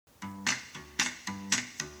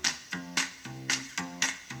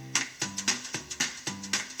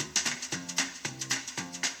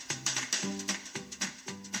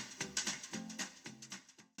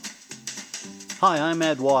Hi, I'm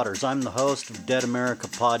Ed Waters. I'm the host of Do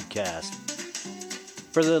NaPodPoMo.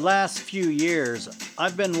 For the last few years,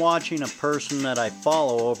 I've been watching a person that I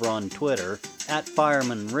follow over on Twitter,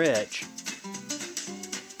 @FiremanRich,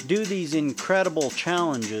 do these incredible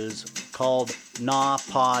challenges called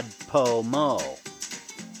NaPodPoMo.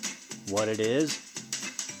 What it is,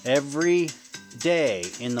 every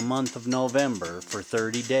day in the month of November for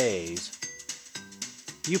 30 days,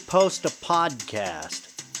 you post a podcast.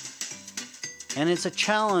 And it's a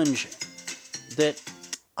challenge that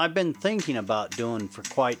I've been thinking about doing for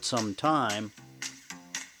quite some time.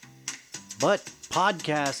 But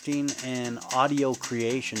podcasting and audio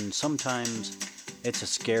creation, sometimes it's a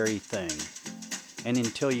scary thing. And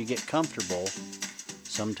until you get comfortable,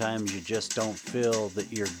 sometimes you just don't feel that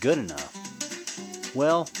you're good enough.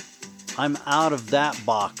 Well, I'm out of that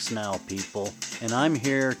box now, people, and I'm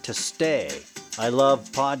here to stay. I love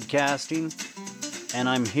podcasting. And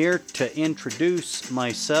I'm here to introduce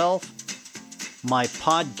myself, my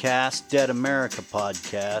podcast, Dead America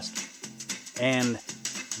Podcast, and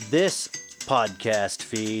this podcast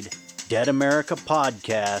feed, Dead America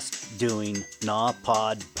Podcast, doing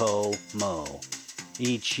NaPodPoMo.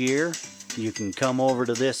 Each year, you can come over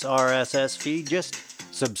to this RSS feed. Just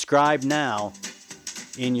subscribe now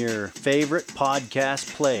in your favorite podcast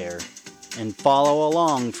player and follow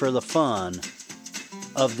along for the fun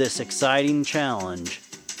of this exciting challenge,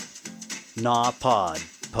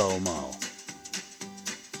 NaPodPoMo.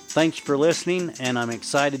 Thanks for listening, and I'm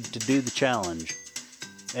excited to do the challenge.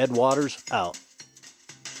 Ed Waters, out.